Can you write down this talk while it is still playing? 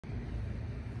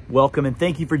Welcome and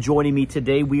thank you for joining me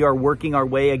today. We are working our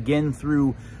way again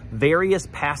through various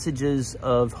passages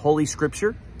of Holy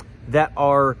Scripture that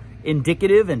are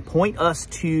indicative and point us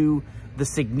to the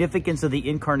significance of the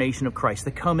incarnation of Christ,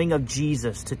 the coming of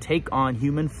Jesus to take on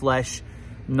human flesh,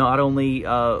 not only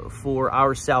for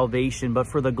our salvation, but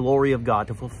for the glory of God,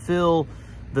 to fulfill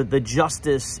the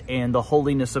justice and the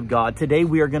holiness of God. Today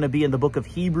we are going to be in the book of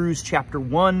Hebrews chapter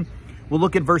 1. We'll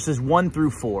look at verses 1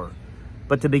 through 4.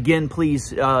 But to begin,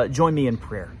 please join me in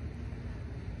prayer.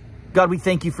 God, we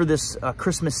thank you for this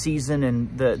Christmas season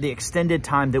and the extended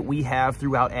time that we have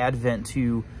throughout Advent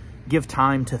to give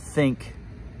time to think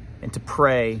and to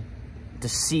pray, to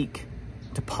seek,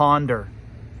 to ponder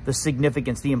the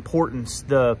significance, the importance,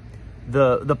 the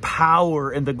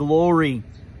power and the glory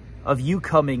of you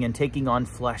coming and taking on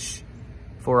flesh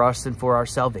for us and for our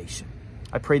salvation.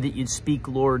 I pray that you'd speak,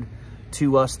 Lord,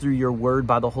 to us through your word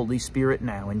by the Holy Spirit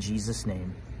now, in Jesus'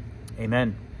 name.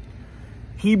 Amen.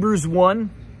 Hebrews 1,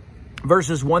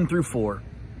 verses 1 through 4.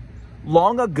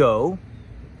 Long ago,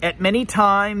 at many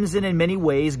times and in many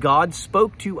ways, God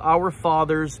spoke to our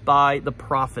fathers by the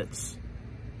prophets.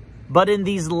 But in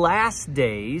these last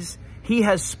days, he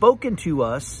has spoken to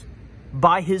us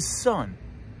by his Son,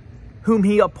 whom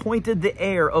he appointed the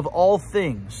heir of all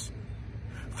things,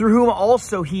 through whom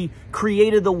also he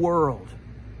created the world.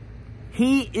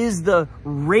 He is the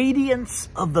radiance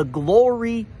of the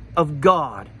glory of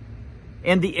God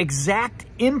and the exact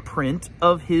imprint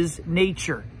of his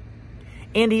nature.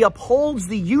 And he upholds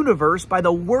the universe by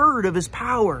the word of his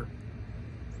power.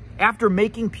 After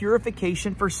making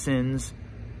purification for sins,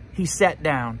 he sat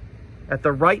down at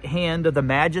the right hand of the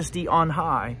Majesty on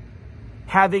high,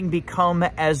 having become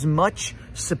as much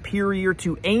superior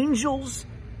to angels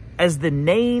as the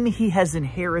name he has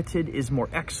inherited is more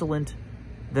excellent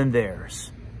than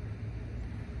theirs.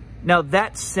 Now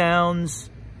that sounds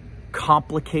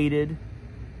complicated.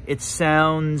 It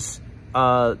sounds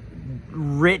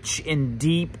rich and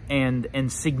deep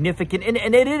and significant,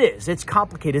 and it is. It's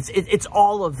complicated. It's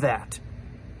all of that.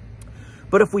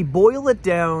 But if we boil it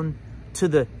down to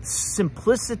the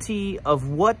simplicity of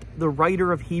what the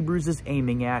writer of Hebrews is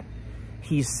aiming at,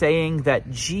 he's saying that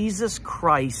Jesus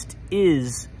Christ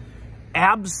is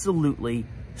absolutely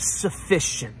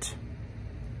sufficient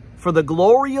for the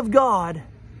glory of God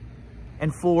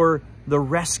and for the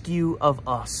rescue of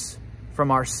us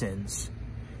from our sins.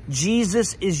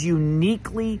 Jesus is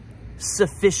uniquely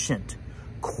sufficient,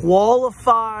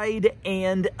 qualified,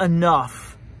 and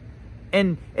enough.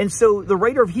 And so the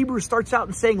writer of Hebrews starts out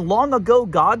in saying, long ago,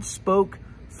 God spoke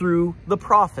through the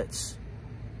prophets.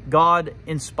 God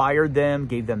inspired them,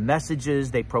 gave them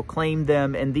messages, they proclaimed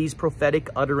them, and these prophetic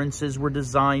utterances were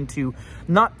designed to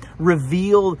not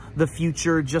reveal the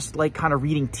future just like kind of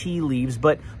reading tea leaves,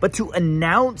 but to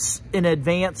announce in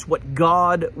advance what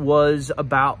God was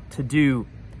about to do.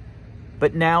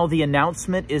 But now the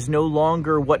announcement is no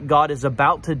longer what God is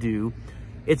about to do.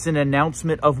 It's an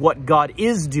announcement of what God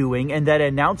is doing, and that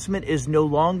announcement is no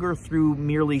longer through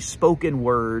merely spoken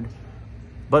word,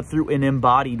 but through an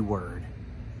embodied word.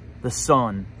 The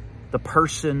Son, the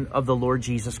person of the Lord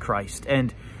Jesus Christ.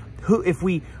 And who, if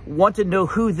we want to know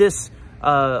who this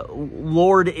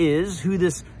Lord is, who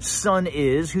this Son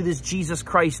is, who this Jesus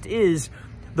Christ is,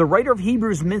 the writer of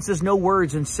Hebrews minces no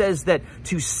words and says that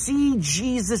to see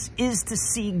Jesus is to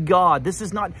see God. This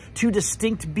is not two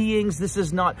distinct beings. This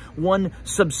is not one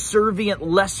subservient,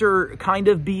 lesser kind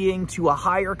of being to a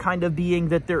higher kind of being,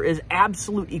 that there is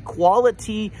absolute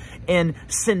equality and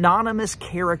synonymous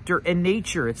character and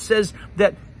nature. It says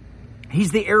that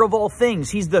he's the heir of all things.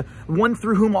 He's the one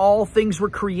through whom all things were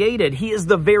created. He is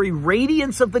the very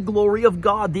radiance of the glory of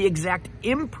God, the exact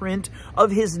imprint of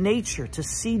his nature. To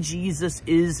see Jesus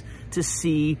is to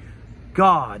see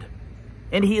God.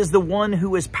 And he is the one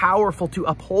who is powerful to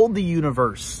uphold the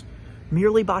universe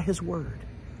merely by his word.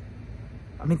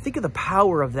 I mean, think of the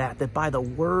power of that by the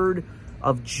word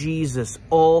of Jesus,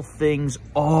 all things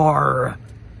are.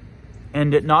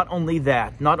 And not only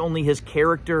that, not only his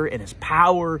character and his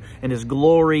power and his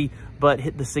glory,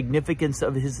 but the significance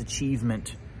of his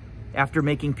achievement. After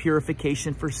making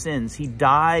purification for sins, he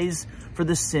dies for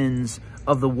the sins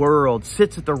of the world,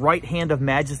 sits at the right hand of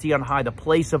Majesty on high, the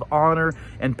place of honor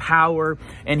and power,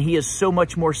 and he is so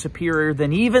much more superior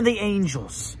than even the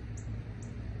angels.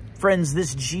 Friends,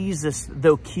 this Jesus,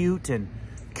 though cute and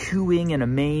cooing in a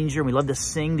manger, and we love to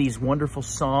sing these wonderful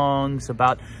songs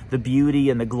about the beauty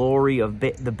and the glory of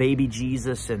the baby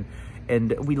Jesus, and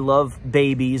we love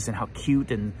babies and how cute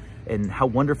and how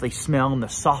wonderfully they smell and the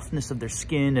softness of their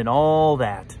skin and all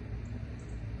that.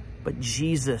 But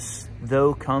Jesus,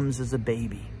 though comes as a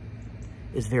baby,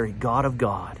 is very God of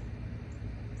God,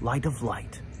 light of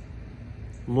light,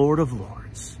 Lord of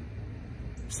Lords.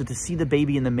 So to see the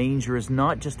baby in the manger is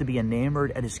not just to be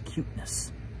enamored at his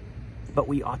cuteness, but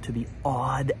we ought to be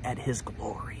awed at his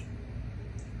glory.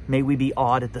 May we be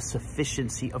awed at the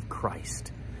sufficiency of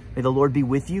Christ. May the Lord be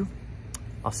with you.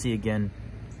 I'll see you again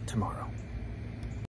tomorrow.